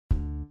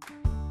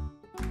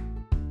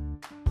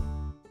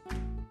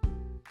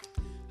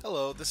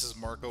Hello, this is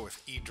Marco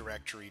with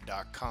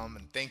eDirectory.com,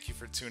 and thank you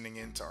for tuning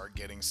in to our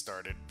Getting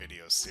Started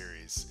video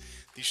series.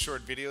 These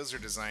short videos are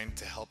designed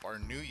to help our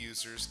new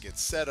users get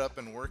set up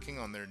and working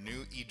on their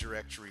new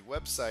eDirectory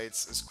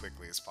websites as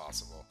quickly as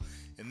possible.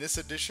 In this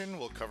edition,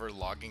 we'll cover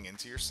logging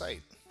into your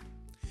site.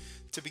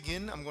 To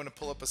begin, I'm going to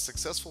pull up a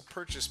successful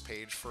purchase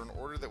page for an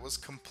order that was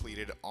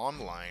completed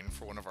online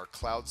for one of our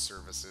cloud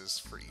services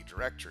for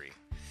eDirectory.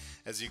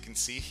 As you can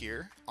see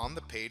here, on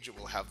the page it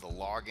will have the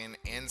login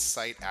and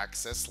site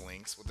access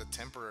links with a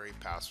temporary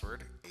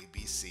password,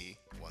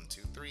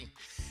 ABC123.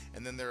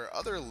 And then there are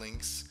other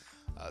links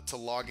to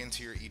log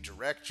into your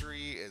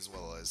eDirectory, as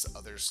well as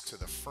others to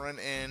the front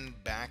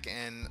end, back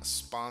end,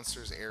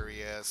 sponsors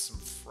area, some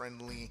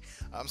frequently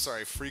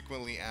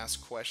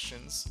asked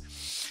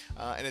questions.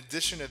 In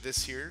addition to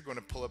this here, you're going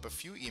to pull up a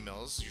few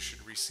emails. You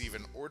should receive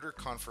an order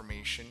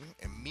confirmation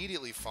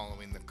immediately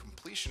following the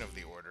completion of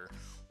the order,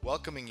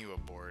 welcoming you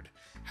aboard,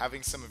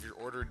 having some of your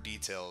order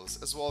details,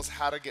 as well as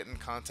how to get in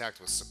contact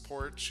with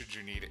support should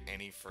you need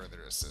any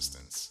further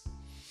assistance.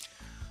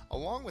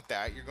 Along with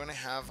that, you're going to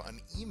have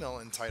an email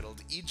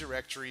entitled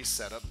eDirectory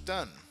Setup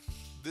Done.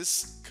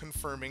 This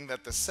confirming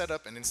that the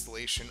setup and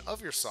installation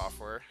of your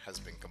software has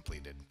been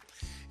completed.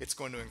 It's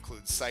going to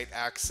include site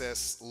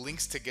access,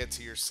 links to get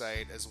to your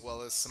site, as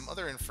well as some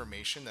other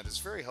information that is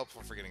very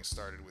helpful for getting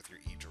started with your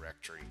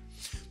eDirectory.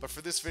 But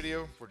for this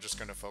video, we're just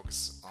going to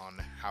focus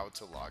on how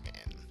to log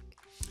in.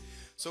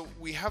 So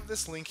we have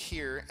this link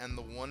here and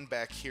the one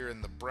back here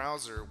in the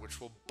browser, which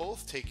will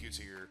both take you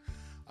to your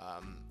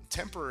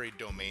temporary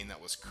domain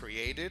that was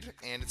created,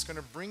 and it's going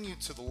to bring you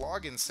to the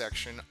login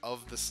section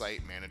of the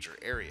site manager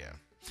area.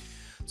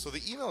 So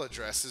the email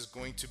address is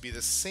going to be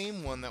the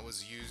same one that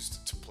was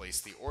used to place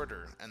the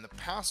order, and the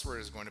password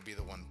is going to be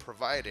the one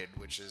provided,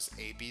 which is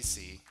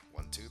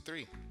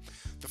ABC123.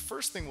 The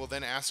first thing we'll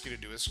then ask you to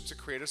do is to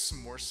create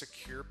some more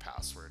secure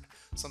password,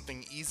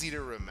 something easy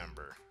to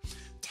remember.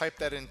 Type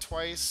that in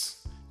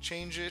twice,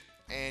 change it,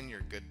 and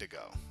you're good to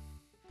go.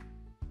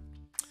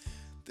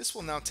 This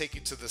will now take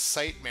you to the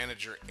Site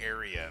Manager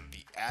area,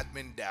 the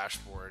admin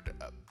dashboard,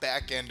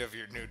 back end of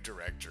your new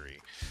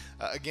directory.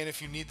 Again,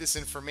 if you need this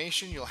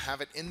information, you'll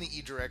have it in the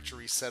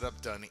eDirectory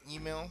Setup Done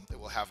email. It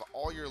will have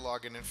all your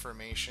login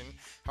information.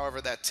 However,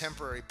 that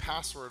temporary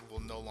password will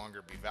no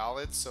longer be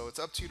valid, so it's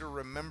up to you to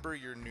remember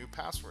your new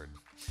password.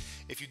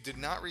 If you did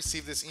not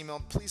receive this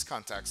email, please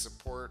contact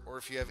support, or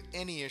if you have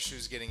any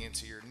issues getting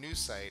into your new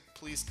site,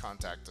 please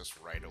contact us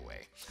right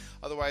away.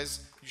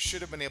 Otherwise, you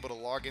should have been able to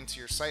log into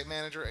your site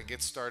manager and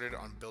get started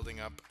on building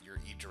up your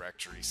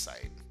eDirectory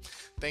site.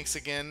 Thanks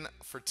again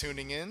for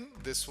tuning in.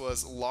 This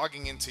was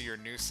logging into your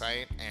new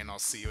site, and I'll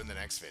see you in the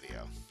next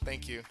video.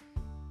 Thank you.